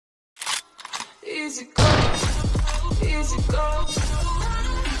Easy go, easy go.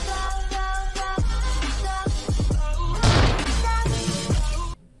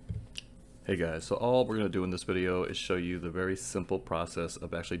 Hey guys, so all we're going to do in this video is show you the very simple process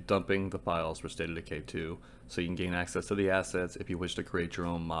of actually dumping the files for State of Decay 2 so you can gain access to the assets if you wish to create your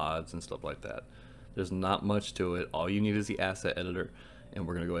own mods and stuff like that. There's not much to it. All you need is the asset editor, and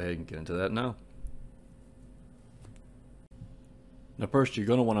we're going to go ahead and get into that now. Now first, you're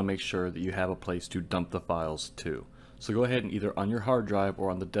going to want to make sure that you have a place to dump the files to. So go ahead and either on your hard drive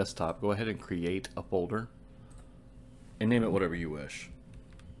or on the desktop, go ahead and create a folder and name it whatever you wish.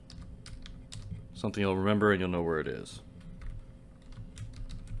 Something you'll remember and you'll know where it is.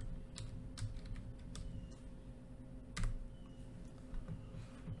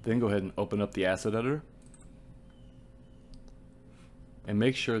 Then go ahead and open up the asset editor and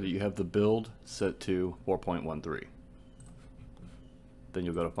make sure that you have the build set to 4.13. Then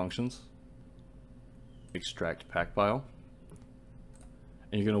you'll go to Functions, Extract Pack File,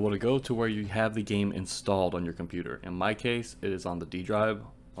 and you're going to want to go to where you have the game installed on your computer. In my case, it is on the D drive,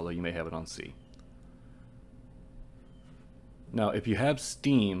 although you may have it on C. Now, if you have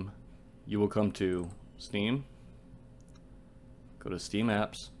Steam, you will come to Steam, go to Steam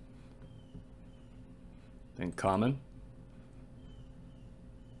Apps, then Common,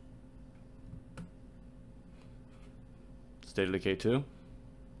 State of Decay 2,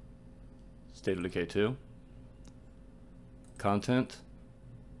 State of Decay 2, Content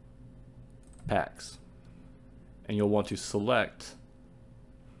Paks, and you'll want to select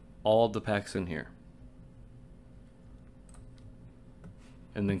all of the packs in here.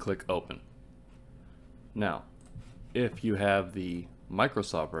 And then click Open. Now, if you have the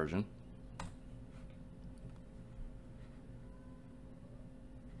Microsoft version,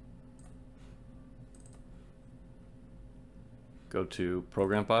 go to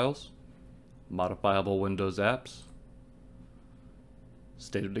Program Files, ModifiableWindowsApps,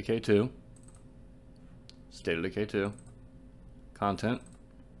 State of Decay 2, State of Decay 2, Content,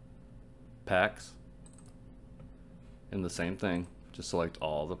 Paks, and the same thing. Just select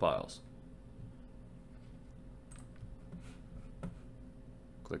all the files.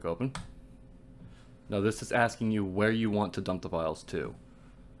 Click Open. Now this is asking you where you want to dump the files to.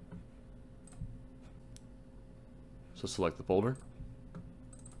 So select the folder.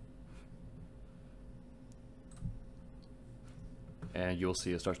 And you'll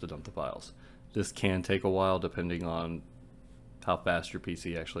see it starts to dump the files. This can take a while depending on how fast your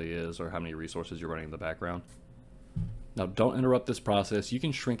PC actually is or how many resources you're running in the background. Now don't interrupt this process. You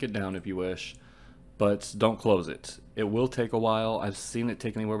can shrink it down if you wish, but don't close it. It will take a while. I've seen it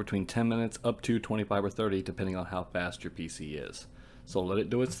take anywhere between 10 minutes up to 25 or 30 depending on how fast your PC is. So let it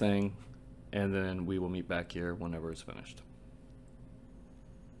do its thing, and then we will meet back here whenever it's finished.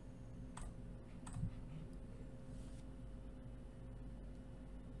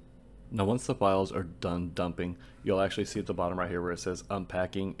 Now once the files are done dumping, you'll actually see at the bottom right here where it says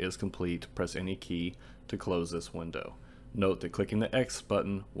unpacking is complete. Press any key to close this window. Note that clicking the X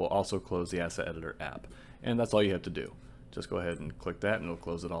button will also close the Asset Editor app. And that's all you have to do. Just go ahead and click that and it'll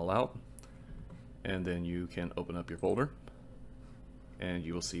close it all out. And then you can open up your folder and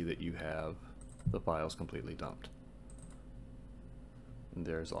you will see that you have the files completely dumped. And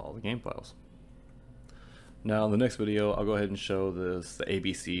there's all the game files. Now in the next video, I'll go ahead and show the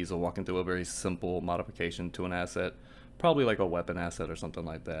ABCs of walking through a very simple modification to an asset, probably like a weapon asset or something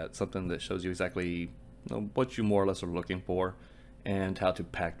like that, something that shows you exactly what you more or less are looking for and how to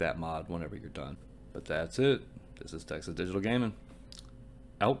pack that mod whenever you're done. But that's it. This is Texas Digital Gaming.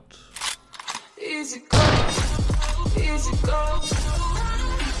 Out. Easy go, easy go.